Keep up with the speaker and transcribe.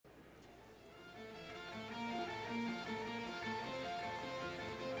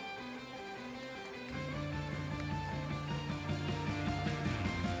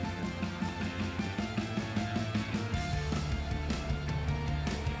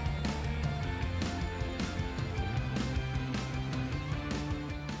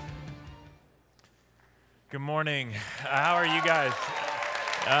Good morning. How are you guys?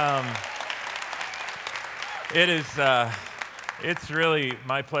 Um, it's really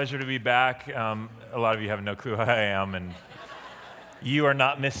my pleasure to be back. A lot of you have no clue who I am, and you are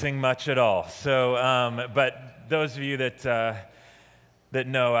not missing much at all. But those of you that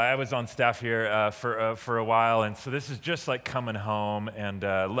know, I was on staff here for a while, and so this is just like coming home. And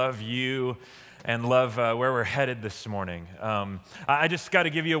love you. And love where we're headed this morning. I just got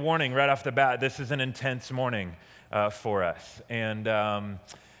to give you a warning right off the bat. This is an intense morning for us. And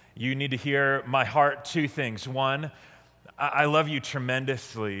you need to hear my heart, two things. One, I love you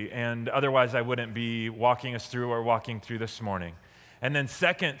tremendously, and otherwise I wouldn't be walking us through or walking through this morning. And then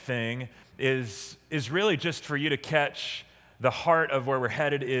second thing is really just for you to catch the heart of where we're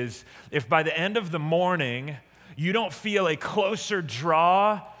headed is if by the end of the morning you don't feel a closer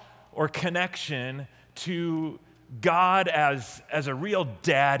draw or connection to God as a real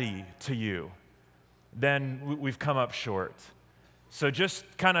daddy to you, then we've come up short. So just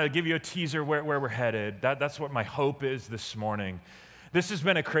kind of give you a teaser where we're headed. That's what my hope is this morning. This has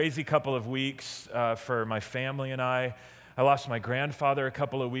been a crazy couple of weeks for my family and I. I lost my grandfather a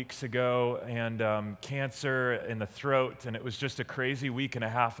couple of weeks ago and cancer in the throat, and it was just a crazy week and a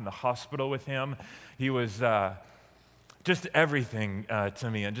half in the hospital with him. He was just everything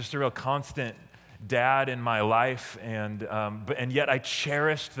to me, and just a real constant dad in my life, and yet I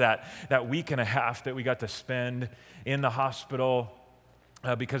cherished that week and a half that we got to spend in the hospital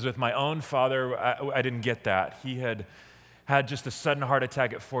because with my own father, I didn't get that. He had just a sudden heart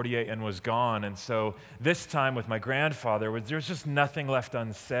attack at 48 and was gone, and so this time with my grandfather, there was just nothing left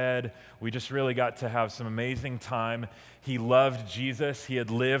unsaid. We just really got to have some amazing time. He loved Jesus. He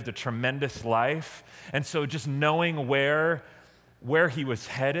had lived a tremendous life. And so just knowing where he was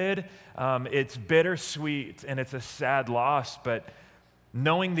headed, it's bittersweet and it's a sad loss, but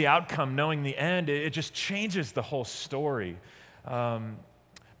knowing the outcome, knowing the end, it just changes the whole story.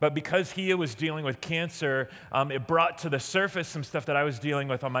 But because he was dealing with cancer, it brought to the surface some stuff that I was dealing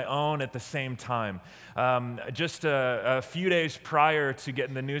with on my own at the same time. Just a few days prior to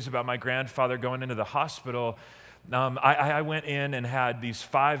getting the news about my grandfather going into the hospital, I went in and had these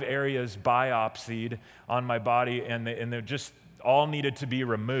 5 areas biopsied on my body, and they just all needed to be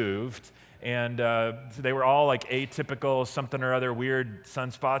removed. And they were all like atypical, something or other, weird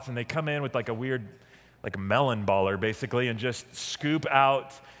sunspots, and they come in with like a weird, like a melon baller basically, and just scoop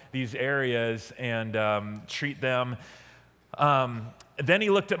out these areas and treat them. Then he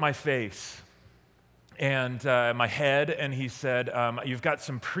looked at my face and my head, and he said, you've got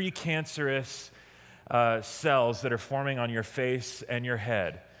some precancerous cells that are forming on your face and your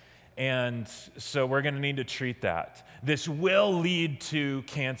head. And so we're going to need to treat that. This will lead to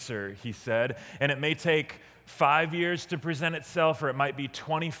cancer, he said, and it may take 5 years to present itself, or it might be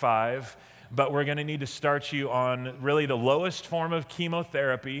 25, but we're going to need to start you on really the lowest form of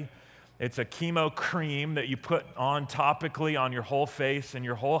chemotherapy. It's a chemo cream that you put on topically on your whole face and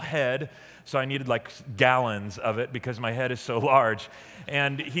your whole head. So I needed like gallons of it because my head is so large.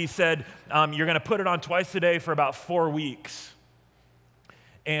 And he said, you're going to put it on twice a day for about 4 weeks.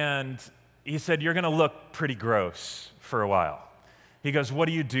 And he said, you're going to look pretty gross for a while. He goes, what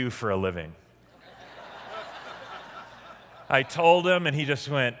do you do for a living? I told him, and he just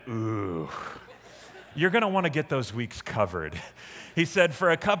went, ooh. You're going to want to get those weeks covered. He said,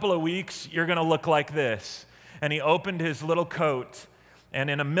 for a couple of weeks, you're going to look like this. And he opened his little coat, and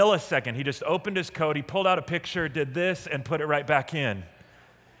in a millisecond, he just opened his coat, he pulled out a picture, did this, and put it right back in.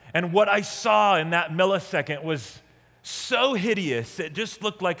 And what I saw in that millisecond was so hideous. It just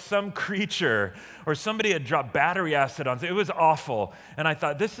looked like some creature or somebody had dropped battery acid on it. It was awful. And I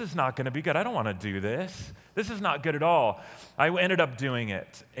thought, this is not going to be good. I don't want to do this. This is not good at all. I ended up doing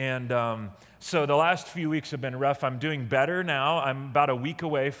it. And so the last few weeks have been rough. I'm doing better now. I'm about a week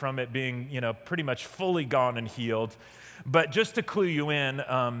away from it being, pretty much fully gone and healed. But just to clue you in,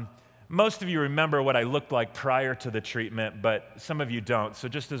 most of you remember what I looked like prior to the treatment, but some of you don't. So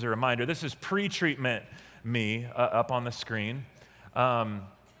just as a reminder, this is pre-treatment me up on the screen. And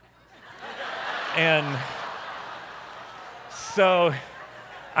so,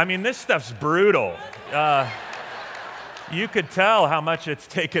 this stuff's brutal. You could tell how much it's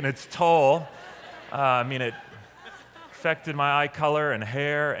taken its toll. It affected my eye color and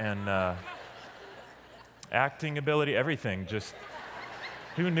hair and acting ability, everything. Just,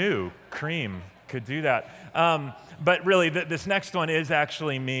 who knew cream could do that? But really, this next one is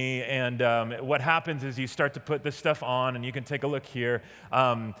actually me, and what happens is you start to put this stuff on, and you can take a look here.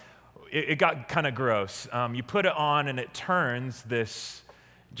 It got kind of gross. You put it on, and it turns this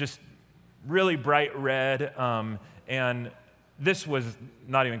just really bright red, and this was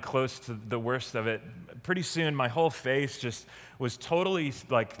not even close to the worst of it. pretty soon my whole face just was totally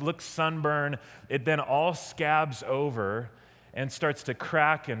looked sunburned. It then all scabs over and starts to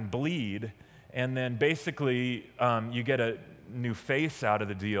crack and bleed. And then basically you get a new face out of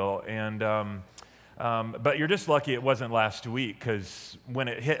the deal. And but you're just lucky it wasn't last week, because when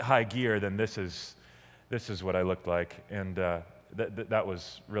it hit high gear, then this is what I looked like. And that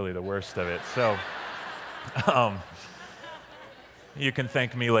was really the worst of it. So you can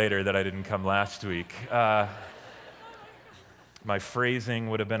thank me later that I didn't come last week. My phrasing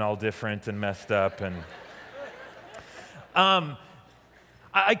would have been all different and messed up. And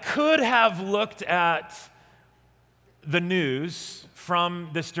I could have looked at the news from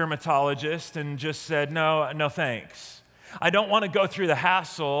this dermatologist and just said, no thanks. I don't want to go through the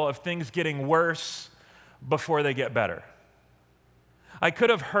hassle of things getting worse before they get better. I could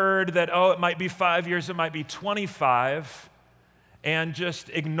have heard that, it might be 5 years, it might be 25, and just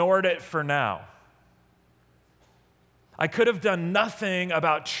ignored it for now. I could have done nothing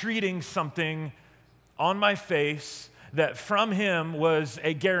about treating something on my face that from him was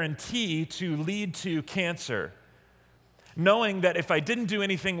a guarantee to lead to cancer, knowing that if I didn't do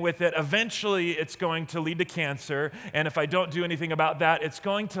anything with it, eventually it's going to lead to cancer, and if I don't do anything about that, it's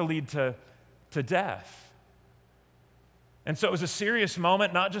going to lead to death. And so it was a serious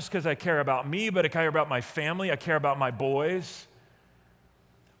moment, not just because I care about me, but I care about my family, I care about my boys,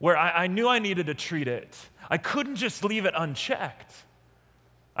 where I knew I needed to treat it. I couldn't just leave it unchecked.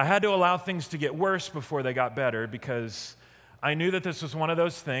 I had to allow things to get worse before they got better, because I knew that this was one of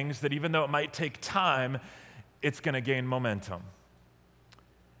those things that even though it might take time, it's going to gain momentum.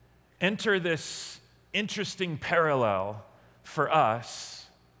 Enter this interesting parallel for us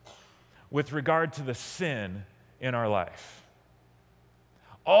with regard to the sin in our life.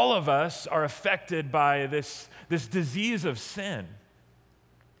 All of us are affected by this disease of sin.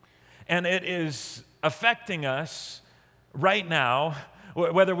 And it is affecting us right now,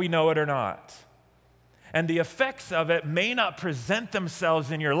 whether we know it or not. And the effects of it may not present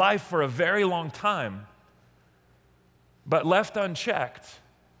themselves in your life for a very long time, but left unchecked,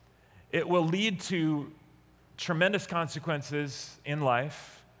 it will lead to tremendous consequences in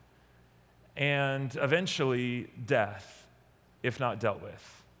life and eventually death, if not dealt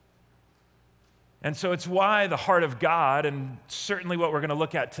with. And so it's why the heart of God, and certainly what we're going to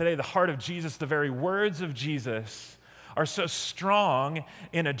look at today, the heart of Jesus, the very words of Jesus, are so strong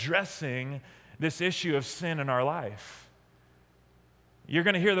in addressing this issue of sin in our life. You're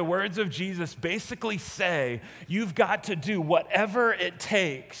going to hear the words of Jesus basically say, you've got to do whatever it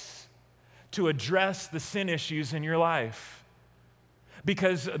takes to address the sin issues in your life.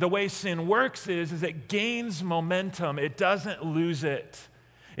 Because the way sin works is it gains momentum. It doesn't lose it.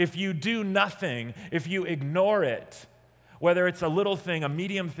 If you do nothing, if you ignore it, whether it's a little thing, a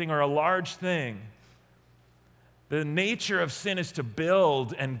medium thing, or a large thing, the nature of sin is to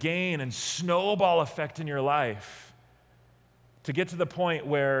build and gain and snowball effect in your life to get to the point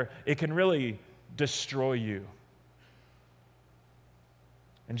where it can really destroy you.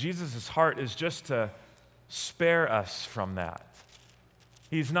 And Jesus' heart is just to spare us from that.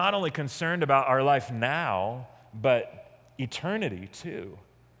 He's not only concerned about our life now, but eternity too.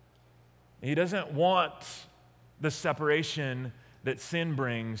 He doesn't want the separation that sin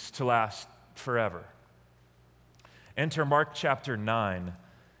brings to last forever. Enter Mark chapter 9.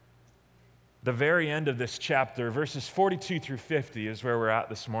 The very end of this chapter, verses 42 through 50 is where we're at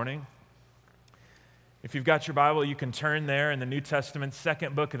this morning. If you've got your Bible, you can turn there in the New Testament,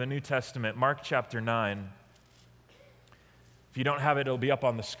 second book of the New Testament, Mark chapter 9. If you don't have it, it'll be up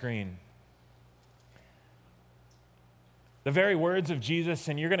on the screen. The very words of Jesus,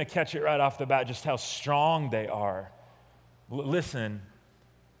 and you're going to catch it right off the bat just how strong they are. Listen,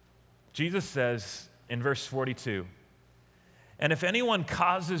 Jesus says in verse 42, "And if anyone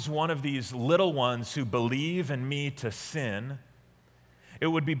causes one of these little ones who believe in me to sin, it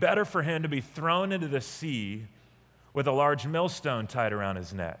would be better for him to be thrown into the sea with a large millstone tied around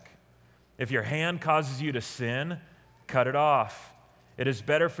his neck. If your hand causes you to sin, cut it off. It is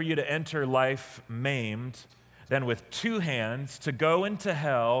better for you to enter life maimed than with two hands to go into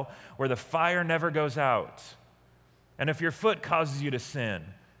hell where the fire never goes out. And if your foot causes you to sin,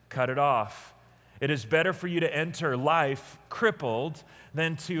 cut it off. It is better for you to enter life crippled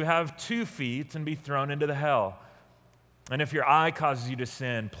than to have 2 feet and be thrown into the hell. And if your eye causes you to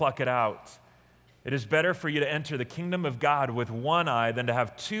sin, pluck it out. It is better for you to enter the kingdom of God with 1 eye than to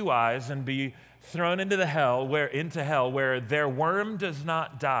have 2 eyes and be thrown into hell where their worm does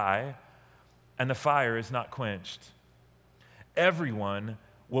not die and the fire is not quenched. Everyone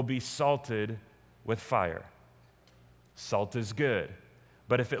will be salted with fire. Salt is good,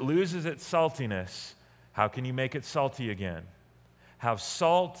 but if it loses its saltiness, How can you make it salty again? Have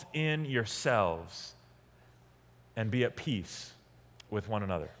salt in yourselves and be at peace with one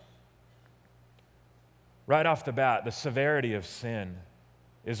another. Right off the bat, the severity of sin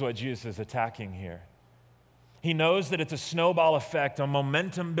is what Jesus is attacking here. He knows that it's a snowball effect, a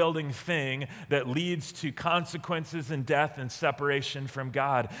momentum-building thing that leads to consequences and death and separation from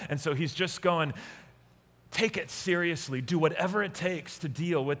God. And so he's just going, take it seriously. Do whatever it takes to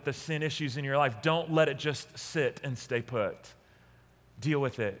deal with the sin issues in your life. Don't let it just sit and stay put. Deal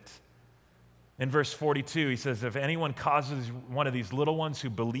with it. In verse 42, he says, if anyone causes one of these little ones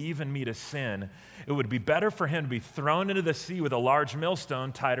who believe in me to sin, it would be better for him to be thrown into the sea with a large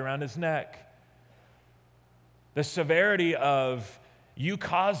millstone tied around his neck. The severity of you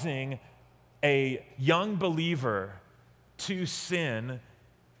causing a young believer to sin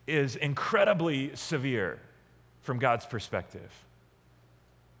is incredibly severe from God's perspective.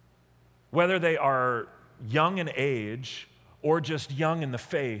 Whether they are young in age or just young in the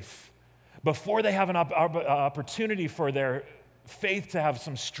faith, before they have an opportunity for their faith to have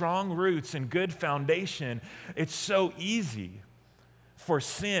some strong roots and good foundation, it's so easy for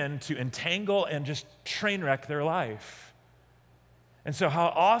sin to entangle and just train wreck their life. And so how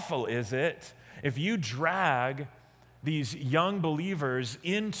awful is it if you drag these young believers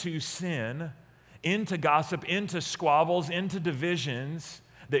into sin, into gossip, into squabbles, into divisions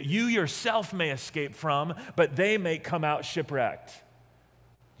that you yourself may escape from, but they may come out shipwrecked.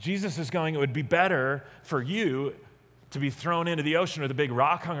 Jesus is going, it would be better for you to be thrown into the ocean with a big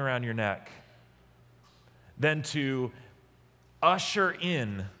rock hung around your neck than to usher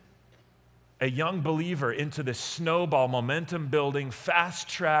in a young believer into this snowball, momentum-building, fast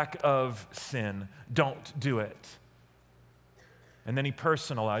track of sin. Don't do it. And then he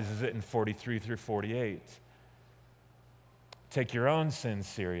personalizes it in 43 through 48. Take your own sins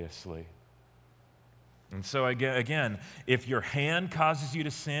seriously. And so again, if your hand causes you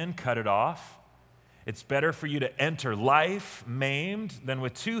to sin, cut it off. It's better for you to enter life maimed than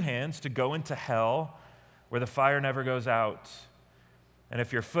with two hands to go into hell where the fire never goes out. And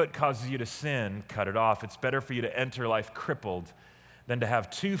if your foot causes you to sin, cut it off. It's better for you to enter life crippled than to have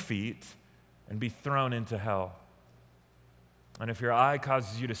 2 feet and be thrown into hell. And if your eye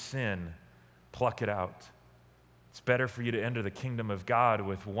causes you to sin, pluck it out. It's better for you to enter the kingdom of God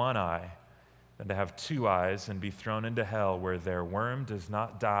with 1 eye than to have 2 eyes and be thrown into hell where their worm does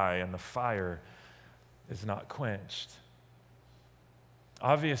not die and the fire is not quenched.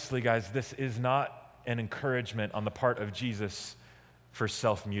 Obviously, guys, this is not an encouragement on the part of Jesus for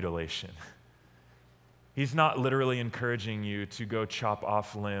self-mutilation. He's not literally encouraging you to go chop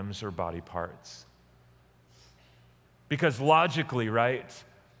off limbs or body parts. Because logically, right,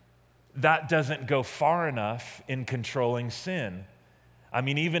 that doesn't go far enough in controlling sin. I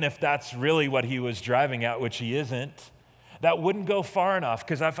mean, even if that's really what he was driving at, which he isn't, that wouldn't go far enough,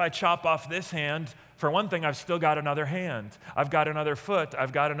 because if I chop off this hand, for one thing, I've still got another hand. I've got another foot.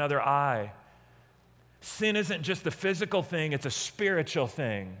 I've got another eye. Sin isn't just a physical thing, it's a spiritual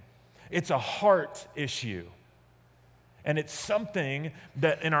thing. It's a heart issue. And it's something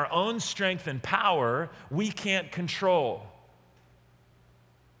that in our own strength and power, we can't control.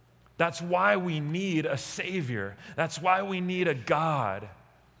 That's why we need a Savior. That's why we need a God.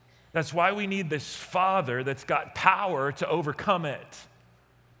 That's why we need this Father that's got power to overcome it.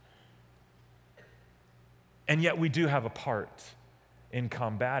 And yet we do have a part in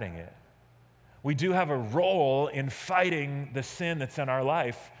combating it. We do have a role in fighting the sin that's in our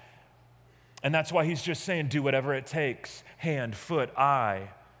life. And that's why he's just saying, do whatever it takes. Hand, foot, eye.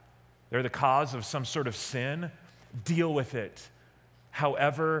 They're the cause of some sort of sin. Deal with it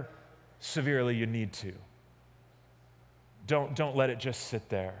however severely you need to. Don't let it just sit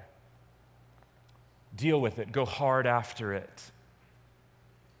there. Deal with it. Go hard after it.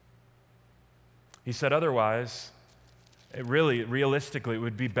 He said otherwise, realistically, it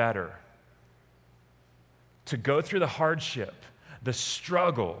would be better to go through the hardship, the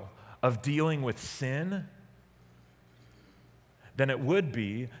struggle of dealing with sin than it would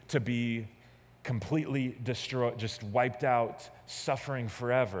be to be completely destroyed, just wiped out, suffering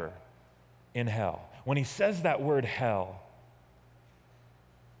forever in hell. When he says that word hell,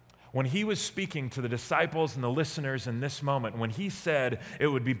 when he was speaking to the disciples and the listeners in this moment, when he said it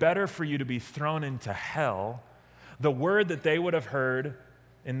would be better for you to be thrown into hell, the word that they would have heard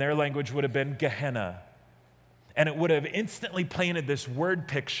in their language would have been Gehenna. And it would have instantly painted this word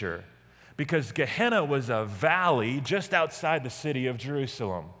picture, because Gehenna was a valley just outside the city of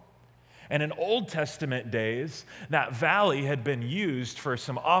Jerusalem. And in Old Testament days, that valley had been used for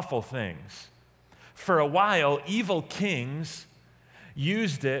some awful things. For a while, evil kings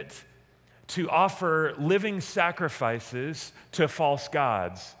used it to offer living sacrifices to false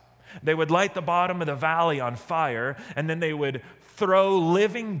gods. They would light the bottom of the valley on fire, and then they would throw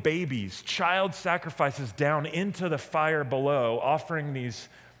living babies, child sacrifices, down into the fire below, offering these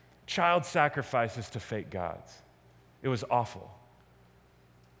child sacrifices to fake gods. It was awful.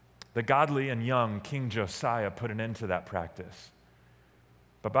 The godly and young King Josiah put an end to that practice.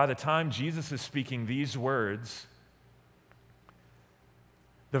 But by the time Jesus is speaking these words,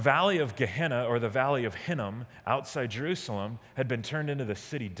 the valley of Gehenna, or the valley of Hinnom, outside Jerusalem, had been turned into the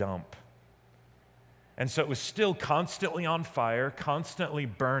city dump. And so it was still constantly on fire, constantly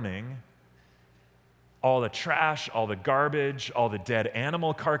burning. All the trash, all the garbage, all the dead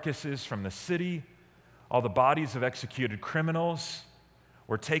animal carcasses from the city, all the bodies of executed criminals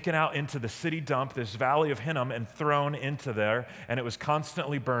were taken out into the city dump, this valley of Hinnom, and thrown into there, and it was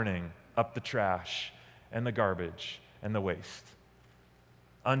constantly burning up the trash and the garbage and the waste.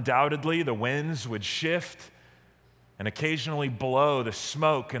 Undoubtedly, the winds would shift and occasionally blow the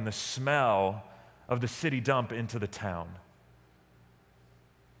smoke and the smell of the city dump into the town.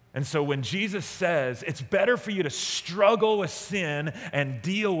 And so when Jesus says it's better for you to struggle with sin and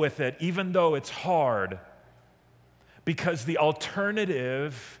deal with it even though it's hard, because the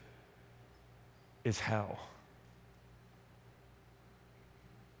alternative is hell.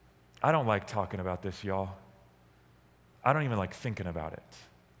 I don't like talking about this, y'all. I don't even like thinking about it.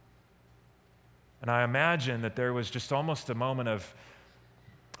 And I imagine that there was just almost a moment of,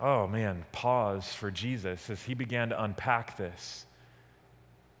 oh man, pause for Jesus as he began to unpack this.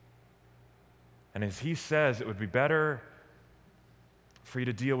 And as he says, it would be better for you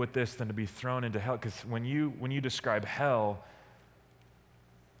to deal with this than to be thrown into hell. Because when you describe hell,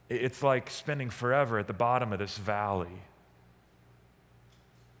 it's like spending forever at the bottom of this valley.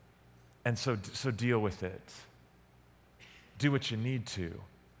 And so deal with it. Do what you need to.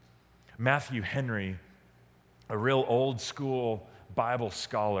 Matthew Henry, a real old school Bible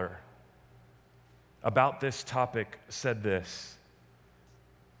scholar, about this topic said this.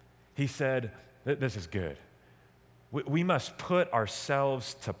 He said, this is good. We must put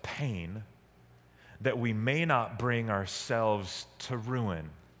ourselves to pain that we may not bring ourselves to ruin.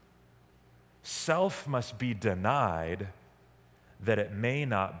 Self must be denied that it may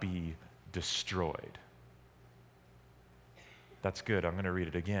not be destroyed. That's good. I'm going to read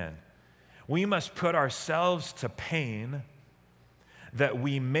it again. We must put ourselves to pain that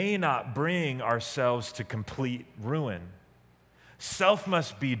we may not bring ourselves to complete ruin. Self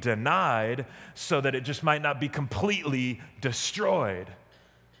must be denied so that it just might not be completely destroyed.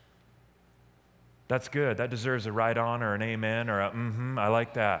 That's good. That deserves a right on or an amen or a I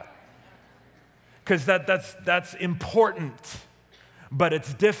like that. Because that's important, but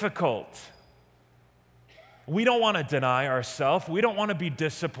it's difficult. We don't want to deny ourselves. We don't want to be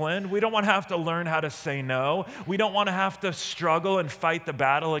disciplined. We don't want to have to learn how to say no. We don't want to have to struggle and fight the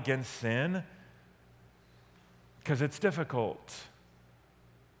battle against sin because it's difficult.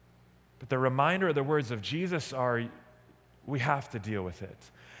 But the reminder of the words of Jesus are we have to deal with it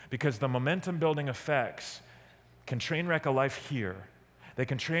because the momentum building effects can train wreck a life here. They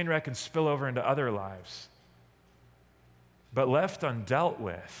can train wreck and spill over into other lives. But left undealt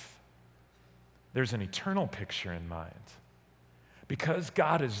with, there's an eternal picture in mind. Because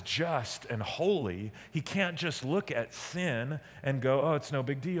God is just and holy, he can't just look at sin and go, oh, it's no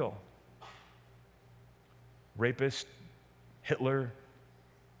big deal. Rapist, Hitler,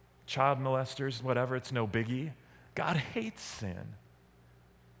 child molesters, whatever, it's no biggie. God hates sin.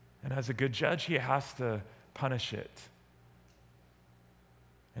 And as a good judge, he has to punish it.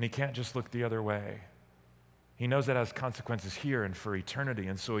 And he can't just look the other way. He knows that has consequences here and for eternity,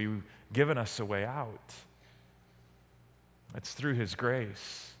 and so he's given us a way out. It's through his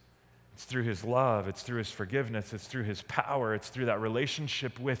grace. It's through his love. It's through his forgiveness. It's through his power. It's through that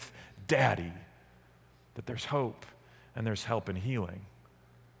relationship with Daddy that there's hope and there's help and healing.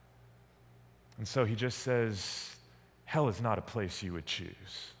 And so he just says, hell is not a place you would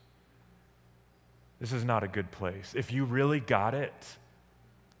choose. This is not a good place. If you really got it,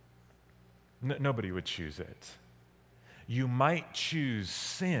 nobody would choose it. You might choose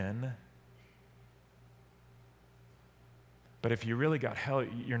sin, but if you really got hell,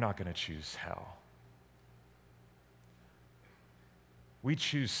 you're not going to choose hell. We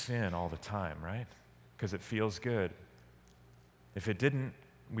choose sin all the time, right? Because it feels good. If it didn't,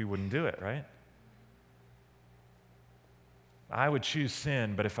 we wouldn't do it, right? I would choose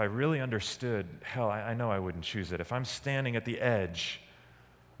sin, but if I really understood hell, I know I wouldn't choose it. If I'm standing at the edge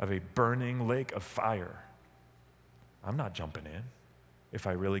of a burning lake of fire, I'm not jumping in. If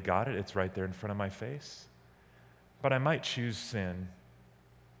I really got it, it's right there in front of my face. But I might choose sin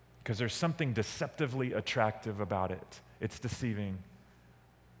because there's something deceptively attractive about it. It's deceiving.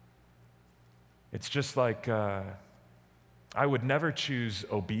 It's just like I would never choose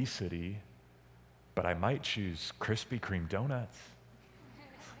obesity, but I might choose Krispy Kreme donuts.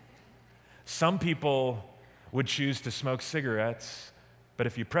 Some people would choose to smoke cigarettes, but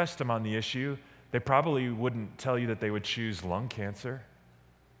if you pressed them on the issue, they probably wouldn't tell you that they would choose lung cancer.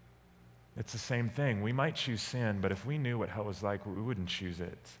 It's the same thing. We might choose sin, but if we knew what hell was like, we wouldn't choose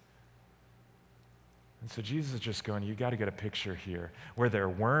it. And so Jesus is just going, you got to get a picture here where their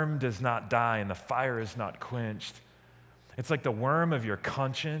worm does not die and the fire is not quenched. It's like the worm of your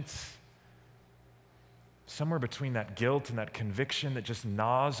conscience, somewhere between that guilt and that conviction that just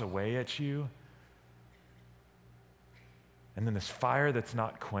gnaws away at you. And then this fire that's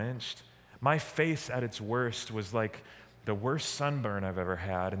not quenched. My face at its worst was like the worst sunburn I've ever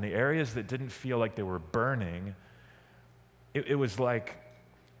had. And the areas that didn't feel like they were burning, it was like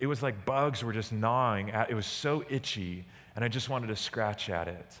bugs were just gnawing at it. Was so itchy, and I just wanted to scratch at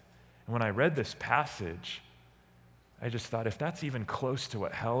it. And when I read this passage, I just thought, if that's even close to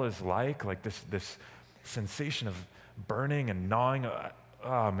what hell is like this sensation of burning and gnawing,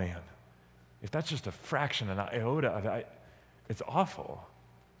 oh man, if that's just a fraction, an iota of it, it's awful.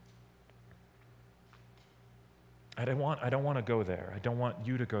 I don't want to go there. I don't want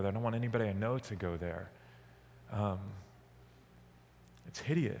you to go there. I don't want anybody I know to go there. It's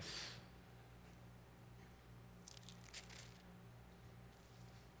hideous.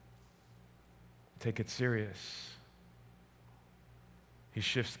 Take it serious. He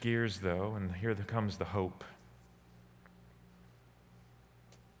shifts gears, though, and here comes the hope.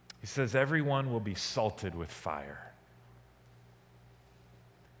 He says, everyone will be salted with fire.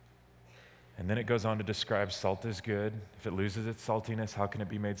 And then it goes on to describe salt is good. If it loses its saltiness, how can it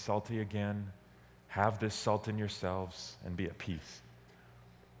be made salty again? Have this salt in yourselves and be at peace.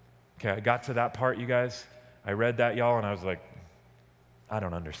 Okay, I got to that part, you guys. I read that, y'all, and I was like, I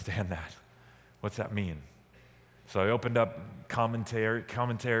don't understand that. What's that mean? So I opened up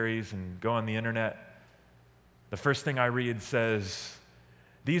commentaries and go on the internet. The first thing I read says,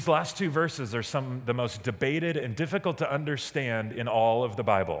 these last two verses are some of the most debated and difficult to understand in all of the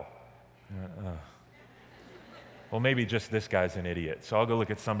Bible. Well, maybe just this guy's an idiot, so I'll go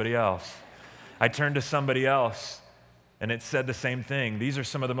look at somebody else. I turned to somebody else, and it said the same thing. These are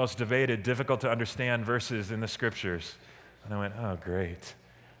some of the most debated, difficult to understand verses in the scriptures. And I went, oh, great.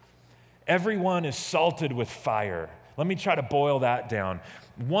 Everyone is salted with fire. Let me try to boil that down.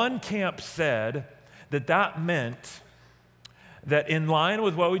 One camp said that meant that in line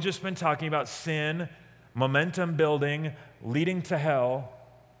with what we've just been talking about, sin, momentum building, leading to hell,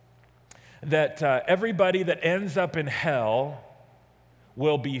 that everybody that ends up in hell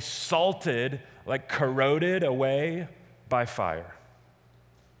will be salted, like corroded away by fire.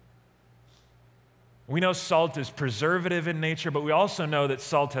 We know salt is preservative in nature, but we also know that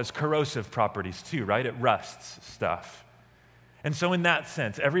salt has corrosive properties too, right? It rusts stuff. And so in that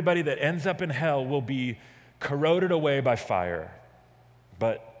sense, everybody that ends up in hell will be corroded away by fire,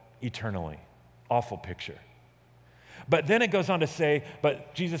 but eternally. Awful picture. But then it goes on to say,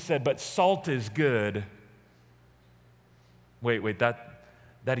 but Jesus said, but salt is good. Wait, that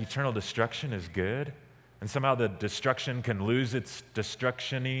eternal destruction is good? And somehow the destruction can lose its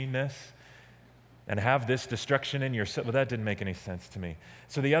destructioniness and have this destruction in yourself. Well, that didn't make any sense to me.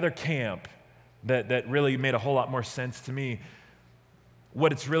 So the other camp that really made a whole lot more sense to me,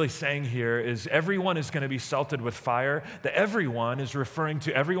 what it's really saying here is everyone is going to be salted with fire. The everyone is referring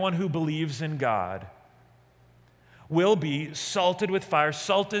to everyone who believes in God will be salted with fire.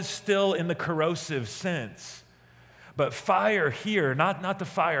 Salt is still in the corrosive sense. But fire here, not the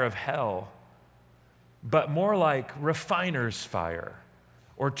fire of hell, but more like refiner's fire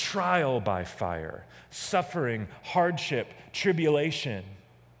or trial by fire, suffering, hardship, tribulation.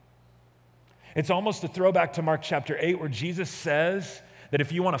 It's almost a throwback to Mark chapter 8 where Jesus says that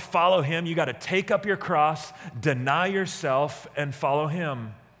if you want to follow him, you got to take up your cross, deny yourself, and follow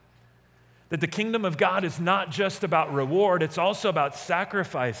him. That the kingdom of God is not just about reward, it's also about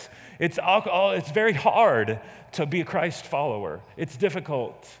sacrifice. It's very hard to be a Christ follower. It's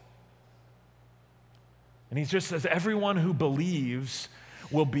difficult. And he just says everyone who believes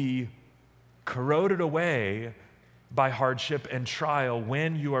will be corroded away by hardship and trial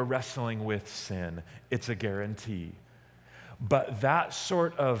when you are wrestling with sin. It's a guarantee. But that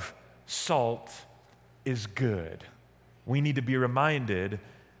sort of salt is good. We need to be reminded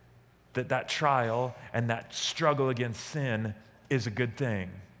that trial and that struggle against sin is a good thing.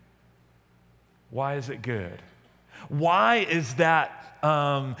 Why is it good? Why is that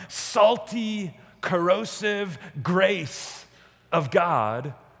salty, corrosive grace of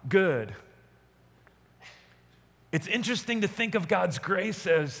God good. It's interesting to think of God's grace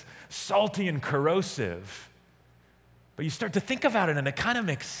as salty and corrosive, but you start to think about it and it kind of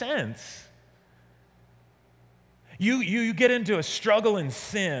makes sense. You get into a struggle in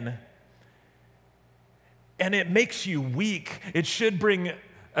sin and it makes you weak. It should bring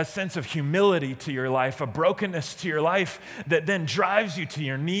a sense of humility to your life, a brokenness to your life that then drives you to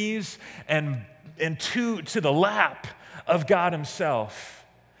your knees and to the lap of God himself,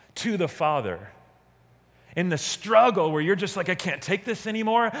 to the Father. In the struggle where you're just like, I can't take this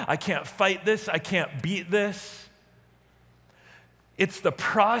anymore, I can't fight this, I can't beat this. It's the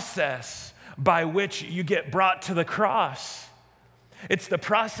process by which you get brought to the cross. It's the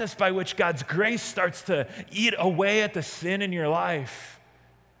process by which God's grace starts to eat away at the sin in your life.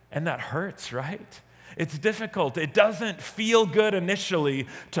 And that hurts, right? It's difficult. It doesn't feel good initially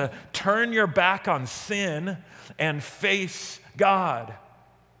to turn your back on sin and face God.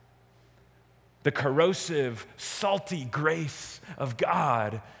 The corrosive, salty grace of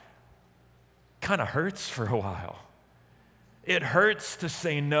God kind of hurts for a while. It hurts to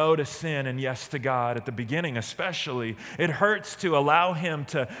say no to sin and yes to God at the beginning, especially. It hurts to allow him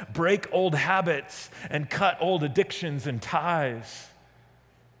to break old habits and cut old addictions and ties.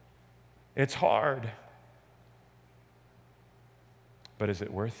 It's hard. But is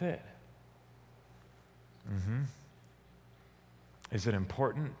it worth it? Is it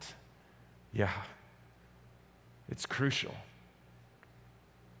important? Yeah. It's crucial.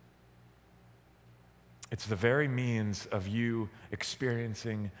 It's the very means of you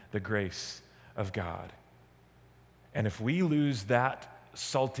experiencing the grace of God. And if we lose that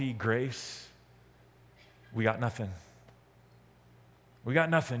salty grace, we got nothing. We got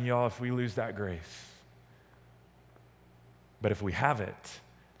nothing, y'all, if we lose that grace. But if we have it,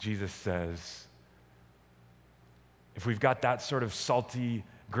 Jesus says, if we've got that sort of salty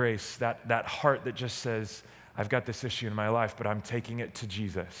grace, that heart that just says, I've got this issue in my life, but I'm taking it to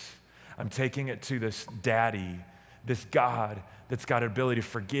Jesus. I'm taking it to this daddy, this God that's got an ability to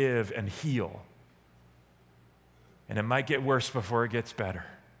forgive and heal. And it might get worse before it gets better.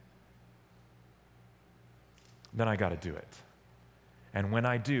 Then I got to do it. And when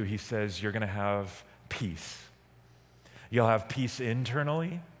I do, he says, you're going to have peace. You'll have peace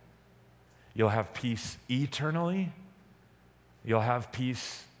internally. You'll have peace eternally. You'll have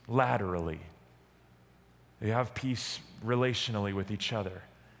peace laterally. You have peace relationally with each other.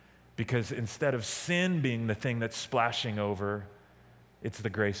 Because instead of sin being the thing that's splashing over, it's the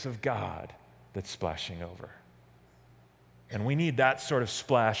grace of God that's splashing over. And we need that sort of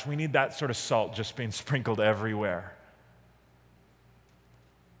splash. We need that sort of salt just being sprinkled everywhere.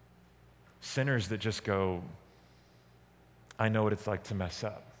 Sinners that just go, I know what it's like to mess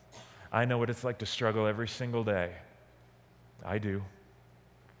up. I know what it's like to struggle every single day. I do.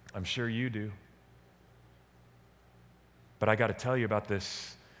 I'm sure you do. But I got to tell you about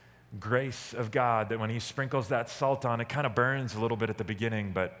this grace of God that when he sprinkles that salt on, it kind of burns a little bit at the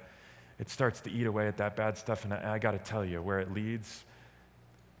beginning, but it starts to eat away at that bad stuff. And I got to tell you, where it leads,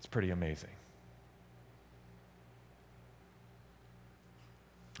 it's pretty amazing.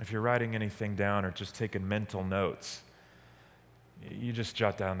 If you're writing anything down or just taking mental notes, you just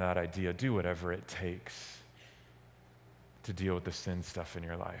jot down that idea. Do whatever it takes to deal with the sin stuff in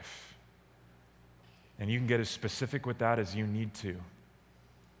your life. And you can get as specific with that as you need to.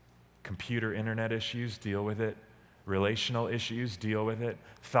 Computer, internet issues, deal with it. Relational issues, deal with it.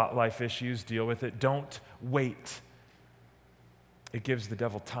 Thought life issues, deal with it. Don't wait. It gives the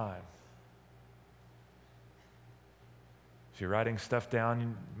devil time. If you're writing stuff down,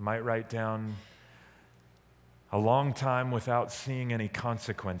 you might write down a long time without seeing any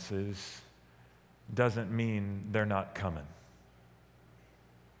consequences doesn't mean they're not coming.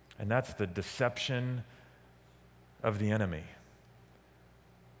 And that's the deception of the enemy.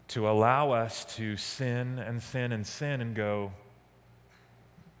 To allow us to sin and sin and sin and go,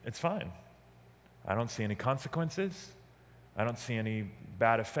 it's fine. I don't see any consequences. I don't see any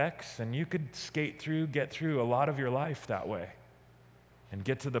bad effects. And you could skate through, get through a lot of your life that way and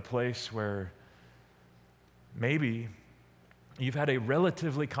get to the place where maybe you've had a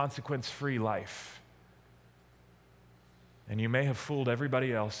relatively consequence-free life. And you may have fooled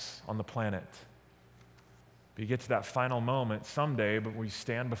everybody else on the planet. But you get to that final moment someday, but we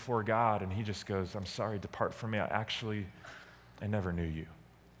stand before God and he just goes, I'm sorry, depart from me. I never knew you.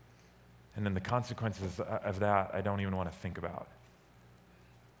 And then the consequences of that, I don't even want to think about.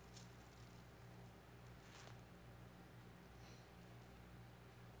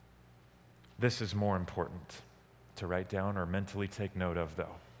 This is more important to write down or mentally take note of,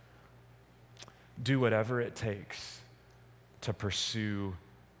 though. Do whatever it takes to pursue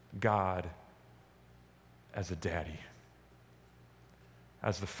God as a daddy,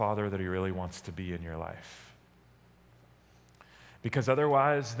 as the father that he really wants to be in your life. Because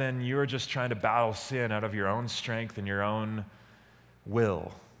otherwise, then you're just trying to battle sin out of your own strength and your own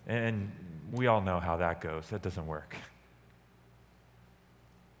will. And we all know how that goes. That doesn't work.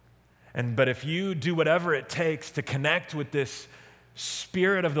 But if you do whatever it takes to connect with this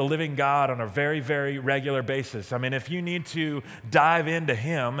Spirit of the living God on a very, very regular basis, I mean, if you need to dive into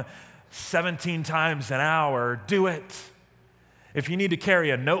him 17 times an hour, do it. If you need to carry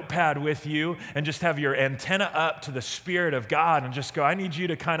a notepad with you and just have your antenna up to the Spirit of God and just go, I need you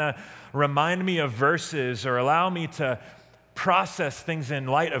to kind of remind me of verses or allow me to process things in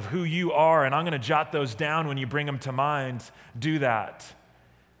light of who you are, and I'm going to jot those down when you bring them to mind, do that.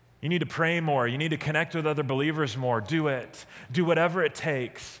 You need to pray more. You need to connect with other believers more. Do it. Do whatever it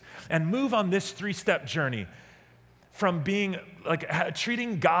takes. And move on this 3-step journey from being like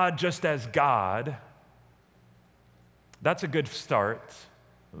treating God just as God. That's a good start.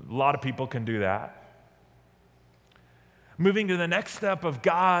 A lot of people can do that. Moving to the next step of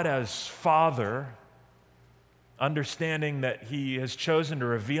God as Father, understanding that he has chosen to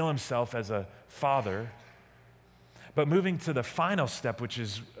reveal himself as a father. But moving to the final step, which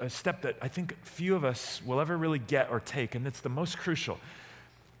is a step that I think few of us will ever really get or take, and it's the most crucial.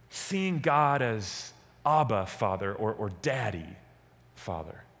 Seeing God as Abba, Father, or Daddy,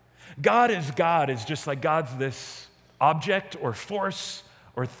 Father. God is just like God's this object or force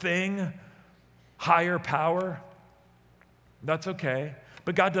or thing, higher power. That's okay.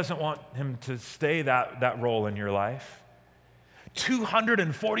 But God doesn't want him to stay that role in your life.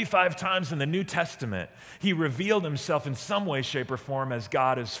 245 times in the New Testament, he revealed himself in some way, shape, or form as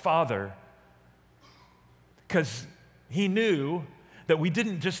God as Father. Because he knew that we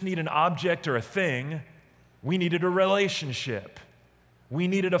didn't just need an object or a thing, we needed a relationship. We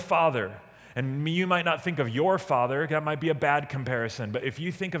needed a father. And you might not think of your father, that might be a bad comparison, but if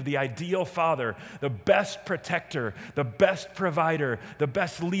you think of the ideal father, the best protector, the best provider, the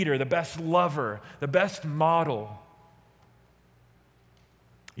best leader, the best lover, the best model,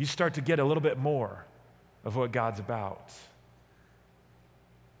 you start to get a little bit more of what God's about.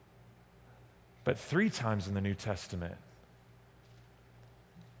 But 3 times in the New Testament,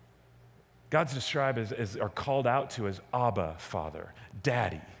 God's described as or called out to as Abba, Father,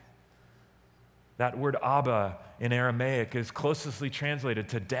 Daddy. That word Abba in Aramaic is closely translated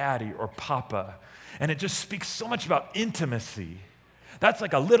to daddy or papa. And it just speaks so much about intimacy. That's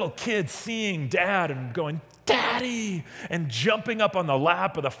like a little kid seeing dad and going, Daddy, and jumping up on the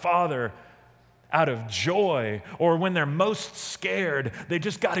lap of the father out of joy. Or when they're most scared, they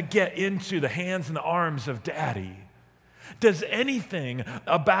just got to get into the hands and the arms of Daddy. Does anything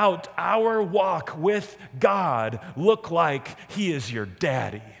about our walk with God look like he is your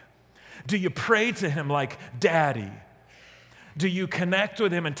daddy? Do you pray to him like Daddy? Do you connect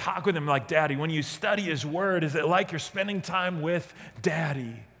with him and talk with him like Daddy? When you study his word, is it like you're spending time with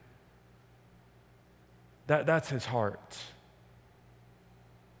Daddy? That's his heart.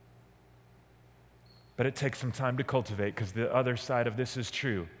 But it takes some time to cultivate because the other side of this is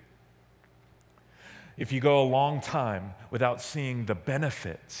true. If you go a long time without seeing the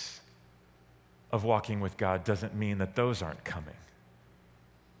benefits of walking with God, doesn't mean that those aren't coming.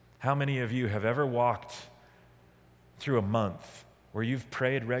 How many of you have ever walked through a month where you've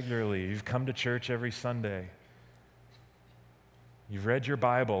prayed regularly, you've come to church every Sunday, you've read your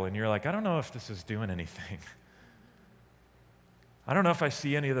Bible, and you're like, I don't know if this is doing anything. I don't know if I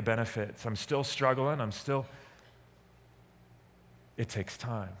see any of the benefits. I'm still struggling. It takes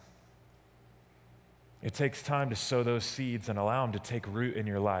time. It takes time to sow those seeds and allow them to take root in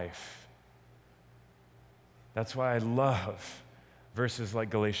your life. That's why I love verses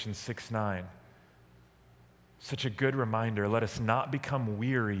like Galatians 6:9. Such a good reminder. Let us not become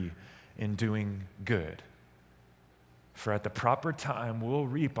weary in doing good. For at the proper time, we'll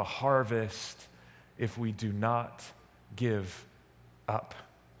reap a harvest if we do not give up.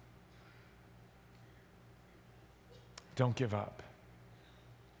 Don't give up.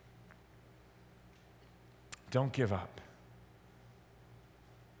 Don't give up.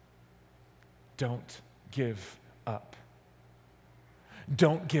 Don't give up.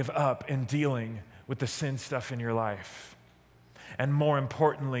 Don't give up in dealing with the sin stuff in your life. And more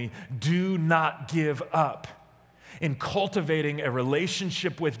importantly, do not give up in cultivating a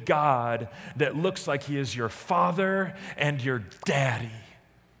relationship with God that looks like he is your father and your daddy.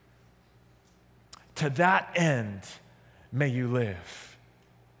 To that end, may you live.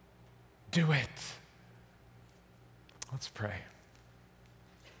 Do it. Let's pray.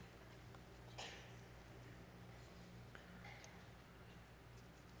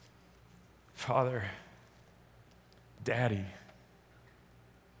 Father, Daddy,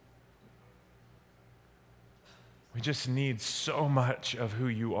 we just need so much of who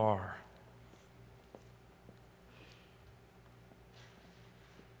you are.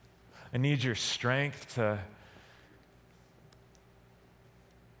 I need your strength to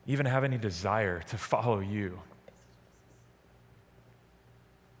even have any desire to follow you.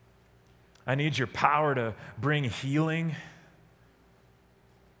 I need your power to bring healing.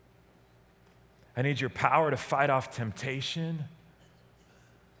 I need your power to fight off temptation.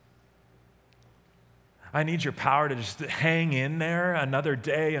 I need your power to just hang in there another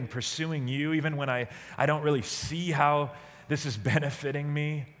day and pursuing you, even when I don't really see how this is benefiting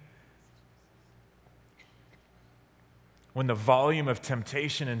me. When the volume of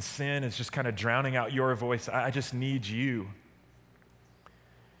temptation and sin is just kind of drowning out your voice, I just need you.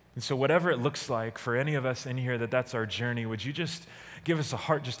 And so whatever it looks like for any of us in here that's our journey, would you just give us a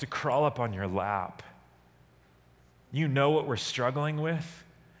heart just to crawl up on your lap? You know what we're struggling with.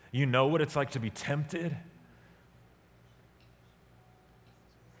 You know what it's like to be tempted.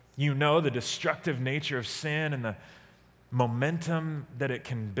 You know the destructive nature of sin and the momentum that it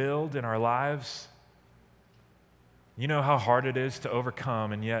can build in our lives. You know how hard it is to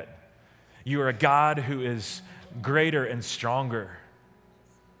overcome, and yet you are a God who is greater and stronger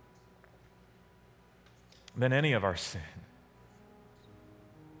than any of our sin.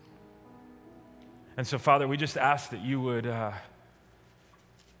 And so, Father, we just ask that you would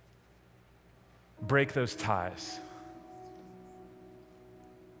break those ties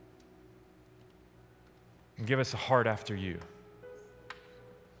and give us a heart after you.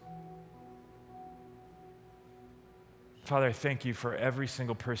 Father, I thank you for every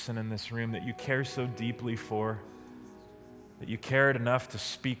single person in this room that you care so deeply for, that you cared enough to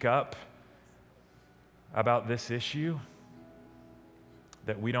speak up about this issue,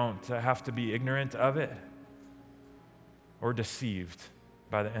 that we don't have to be ignorant of it or deceived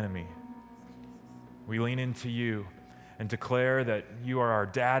by the enemy. We lean into you and declare that you are our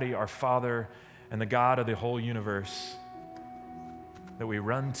daddy, our father, and the God of the whole universe that we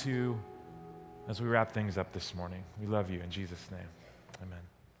run to as we wrap things up this morning. We love you in Jesus' name. Amen.